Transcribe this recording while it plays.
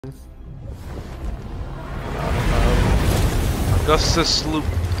Augustus Loop.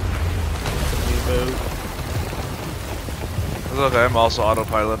 It's okay, I'm also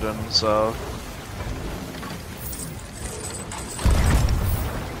autopiloting, so.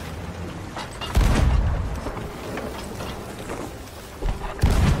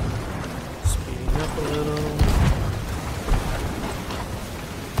 Speeding up a little.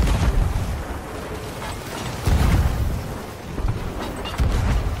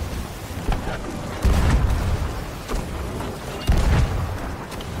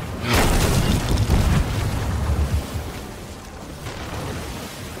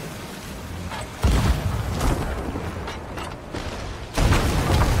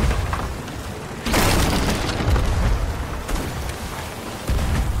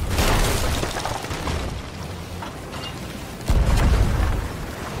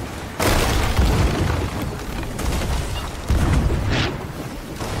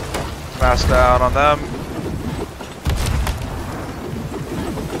 Pass down on them.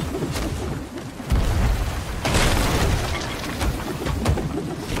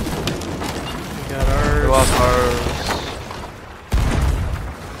 We got ours. We lost ours.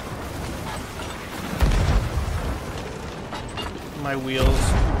 My wheel's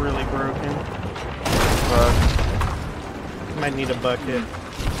really broken. But Might need a bucket.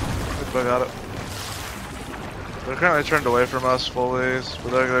 I got it. They're currently turned away from us fully,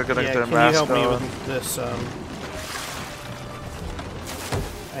 but they're gonna get their can you mask help me on. with this? I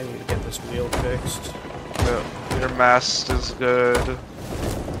need to get this wheel fixed. Yeah, your mast is good.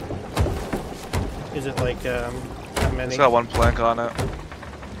 Is it like how many? It's got one plank on it.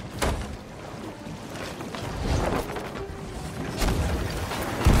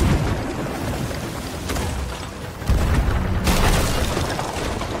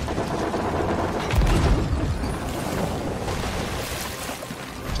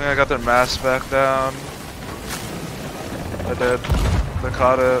 I think I got their mast back down. I did. They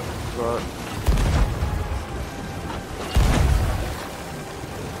caught it, but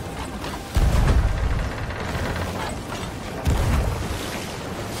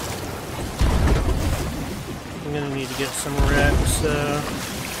I'm gonna need to get some wrecks.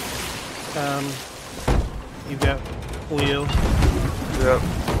 You got wheel. yep.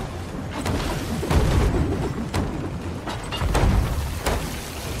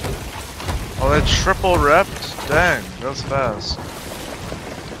 Oh, they triple repped? Dang, that was fast.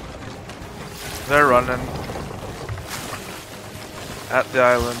 They're running at the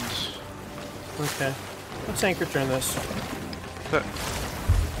island. Okay. Let's anchor turn this. Okay.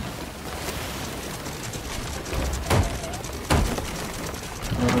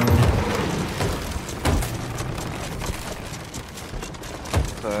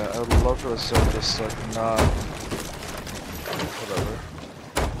 I would love for the server just like not. Whatever.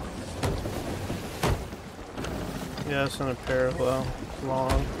 Yeah, it's on a parallel.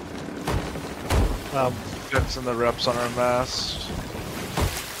 Long. Well, Gets in the reps on our mast.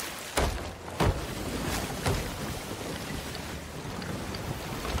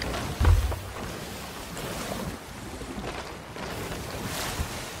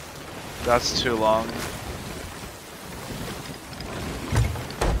 That's too long.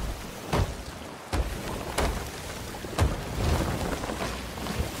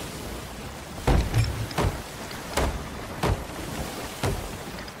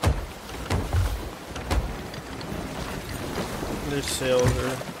 their sails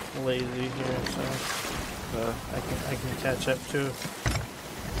are lazy here, so I can catch up to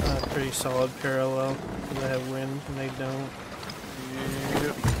a pretty solid parallel because I have wind and they don't.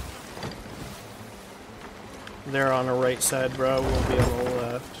 Yep. They're on the right side, bro. We'll be on the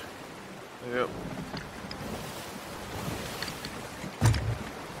left. Yep.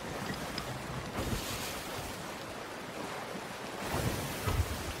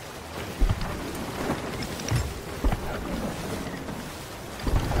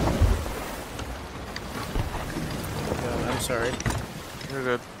 God, I'm sorry. You're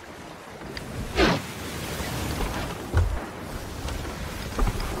good.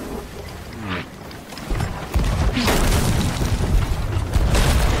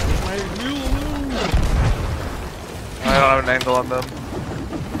 I don't have an angle on them.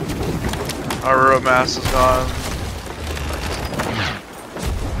 Our road mass is gone.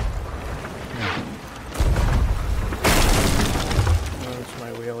 Oh, it's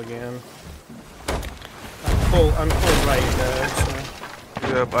my wheel again. I'm full right, guys. So.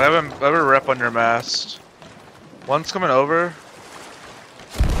 Yep, I have a rep on your mast. One's coming over.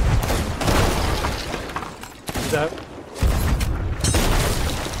 Is that?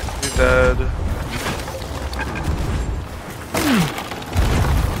 He's dead.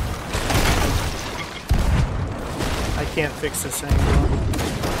 can't fix this angle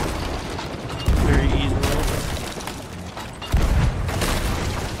very easily.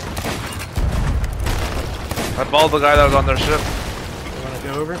 I balled the guy that was on their ship. You want to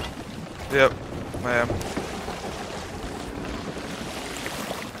go over? Yep, I am.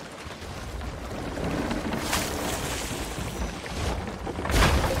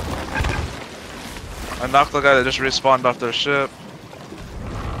 I knocked the guy that just respawned off their ship.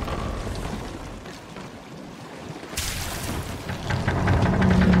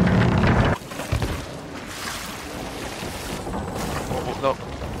 Oh, no.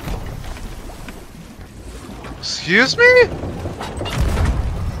 Excuse me?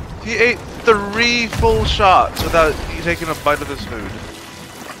 He ate 3 full shots without taking a bite of his food.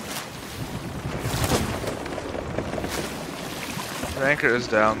 Their anchor is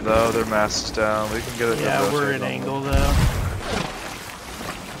down though, their mast is down. We can get it. Yeah, we're at angle though.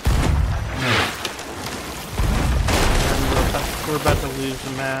 And we're about to lose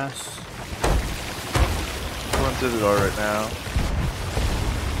the mast. Going through the door right now.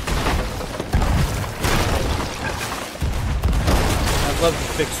 I'd love to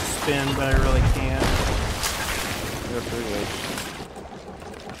fix the spin, but I really can't. Yeah, pretty good.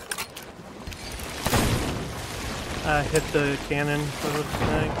 I hit the cannon for the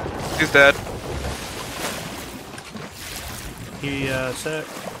thing. He's dead. He set.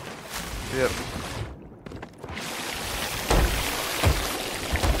 Yep.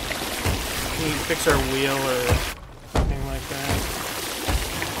 Can you fix our wheel or something like that?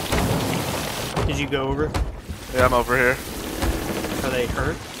 Did you go over? Yeah, I'm over here. Are they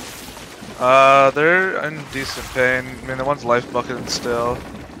hurt? They're in decent pain. I mean, the one's life bucketing still.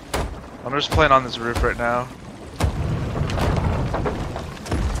 I'm just playing on this roof right now.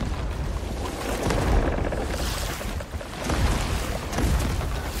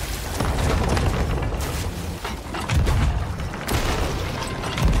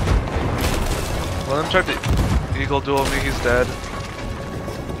 Let him try to eagle duel me, he's dead.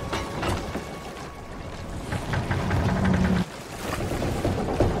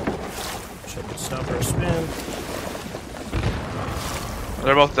 Check this out for a spin.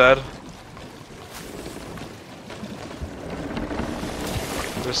 They're both dead.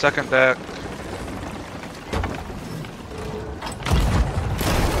 Their second deck.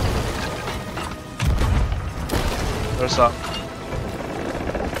 There's some.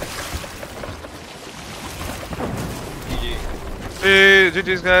 Hey,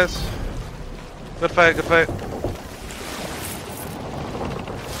 GG's guys. Good fight, good fight.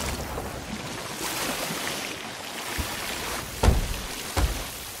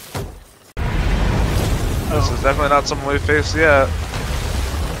 This is definitely not something we faced yet.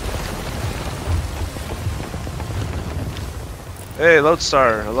 Hey,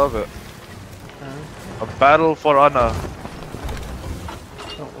 Lodestar, I love it. A battle for honor.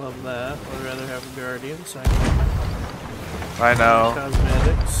 Don't love that. I'd rather have a guardian. So I know.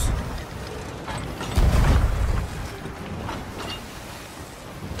 Cosmetics.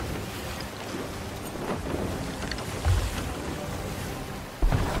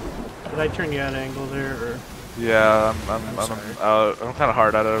 Did I turn you out of angle there, or? Yeah, I'm out. I'm kind of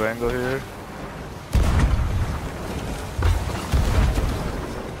hard out of angle here.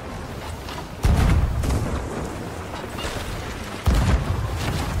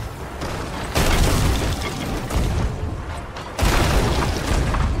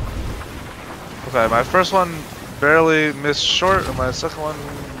 Okay, my first one barely missed short, and my second one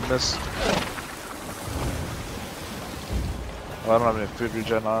missed. Oh, I don't have any food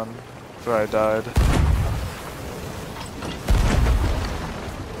regen on before I died.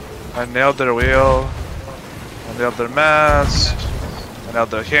 I nailed their wheel. I nailed their mast. I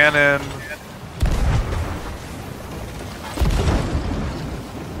nailed their cannon.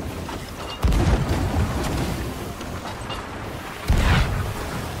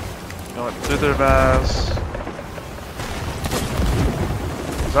 I went through their mast.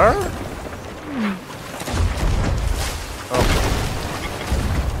 Zara? Oh.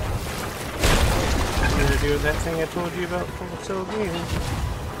 They're doing that thing I told you about from the Soul game.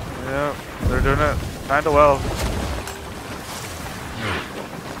 Yeah, they're doing it kinda well.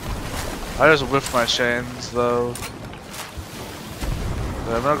 I just whiffed my chains though.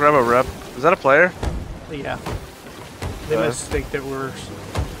 I'm gonna grab a rep. Is that a player? Yeah. They must think that we're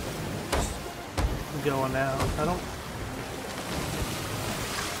going out. I don't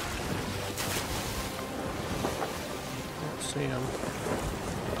see him.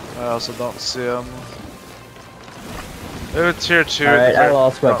 I also don't see him. They're tier 2. Alright, I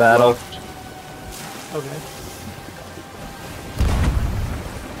lost my battle. Left. Okay.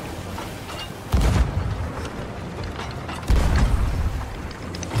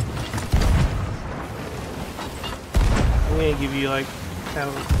 gonna give you like kind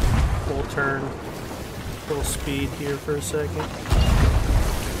of full turn, full speed here for a second.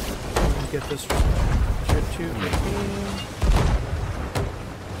 Get this trip to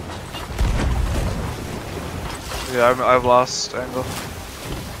Yeah, I've lost angle.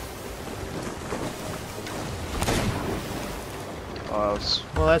 Oh,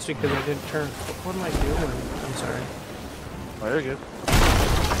 well, that's because I didn't turn. What am I doing? I'm sorry. Oh, you're good.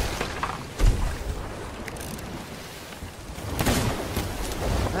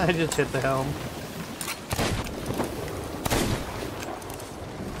 I just hit the helm.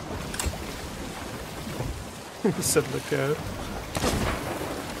 Said the code.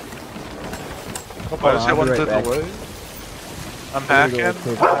 Oh, I just hit one right to the back. way. I'm hacking.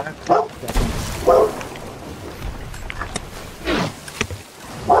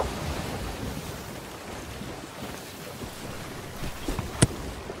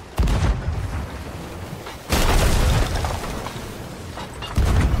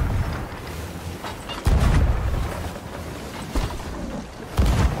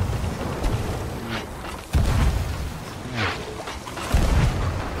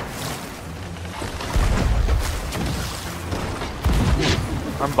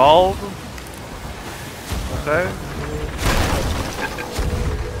 I'm bald. Okay.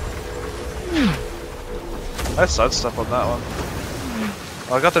 I said stuff on that one.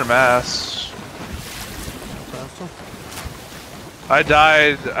 Oh, I got their mask. I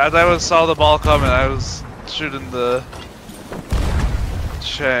died as I saw the ball coming. I was shooting the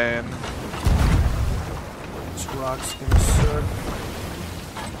chain. This rock's gonna suck.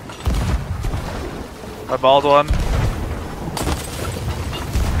 I balled one.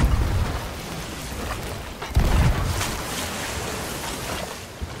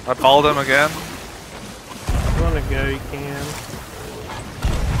 I balled him again. If you wanna go, you can.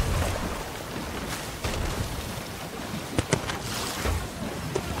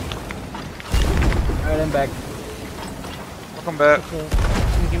 Alright, I'm back. Welcome back. Okay.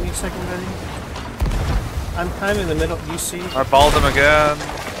 Can you give me a second, buddy? I'm kind of in the middle. Do you see? I balled him again.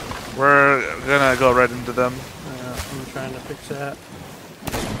 We're gonna go right into them. I'm trying to fix that.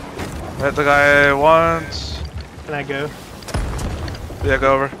 Hit the guy once. Can I go? Yeah,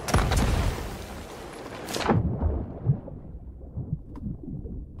 go over.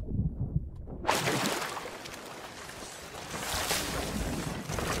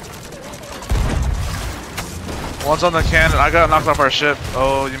 One's on the cannon. I got knocked off our ship.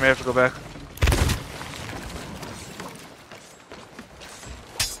 Oh, you may have to go back.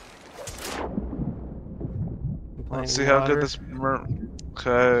 Let's see how good this.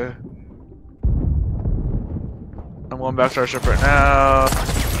 Okay. I'm going back to our ship right now.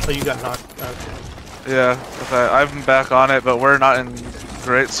 Oh, you got knocked. Okay. Yeah, okay. I'm back on it, but we're not in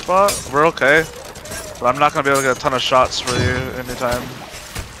great spot. We're okay. But I'm not gonna be able to get a ton of shots for you anytime.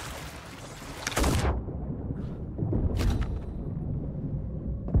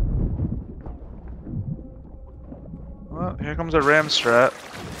 Well, here comes a ram strat.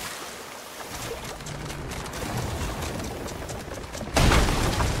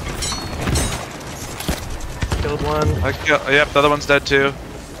 Killed one. Yep, the other one's dead too.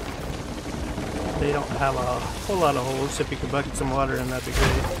 They don't have a whole lot of holes. If you could bucket some water in, that'd be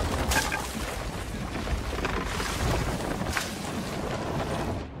great.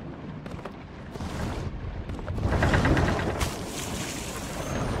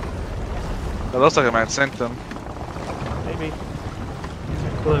 It looks like I might sink them. Maybe.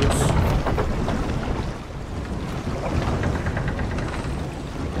 They're close.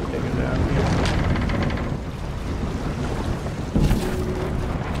 Take it down here.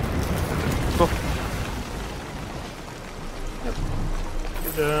 Cool. Yep.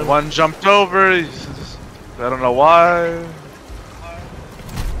 Good job. One jumped over. I don't know why.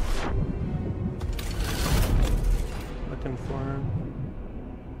 Looking for him.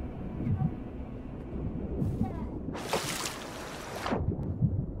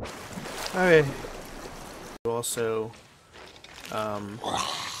 Okay. Also,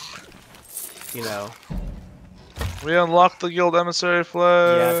 you know. We unlocked the guild emissary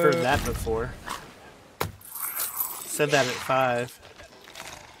flag. Yeah, I've heard that before. Said that at 5.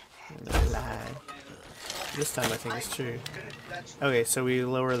 No lie. This time I think it's true. Okay, so we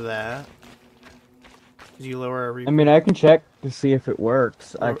lower that. Did you lower our I mean, I can check to see if it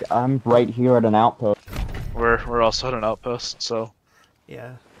works. I'm right here at an outpost. We're also at an outpost, so.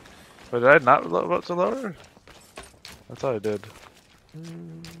 Yeah. But did I not vote to lower? I thought I did.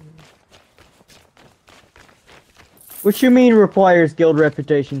 What you mean requires guild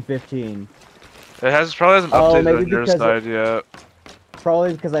reputation 15? It probably hasn't Oh, updated maybe on your because side yet.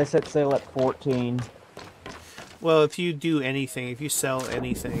 Probably because I set sail at 14. Well, if you do anything, if you sell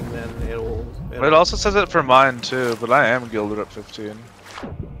anything, then it'll It also says it for mine too, but I am gilded at 15.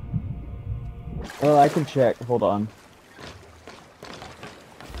 Well, I can check. Hold on.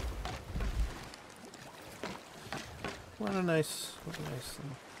 What a nice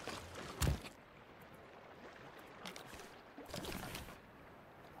thing.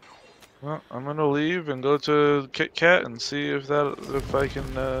 Well, I'm gonna leave and go to Kit Kat and see if I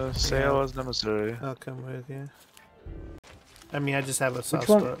can sail as an emissary. I'll come with you. I mean, I just have a soft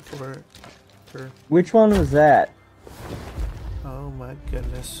one? spot for it. Which one was that? Oh my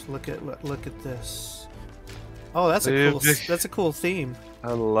goodness! Look at this. Oh, that's a cool theme.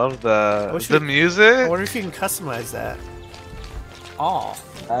 I love that. wish The I music? wonder if you can customize that. Oh.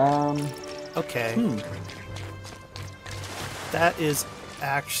 Okay. That is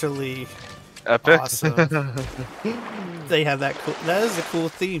actually Epic. awesome. They have that cool. That is a cool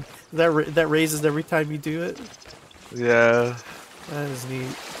theme. That raises every time you do it. Yeah. That is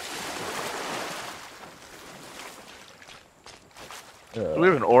neat. We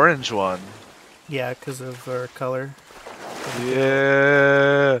have an orange one. Yeah, because of our color.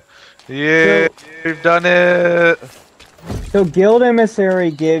 Yeah. Yeah. We've done it. So Guild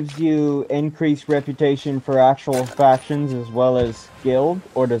Emissary gives you increased reputation for actual factions as well as guild,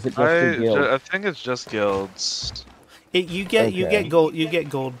 or does it just do guild? I think it's just guilds. You get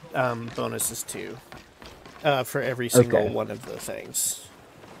gold bonuses too, for every single one of the things.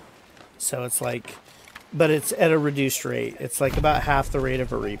 So it's like, but it's at a reduced rate. It's like about half the rate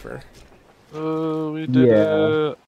of a Reaper. Oh, we did it.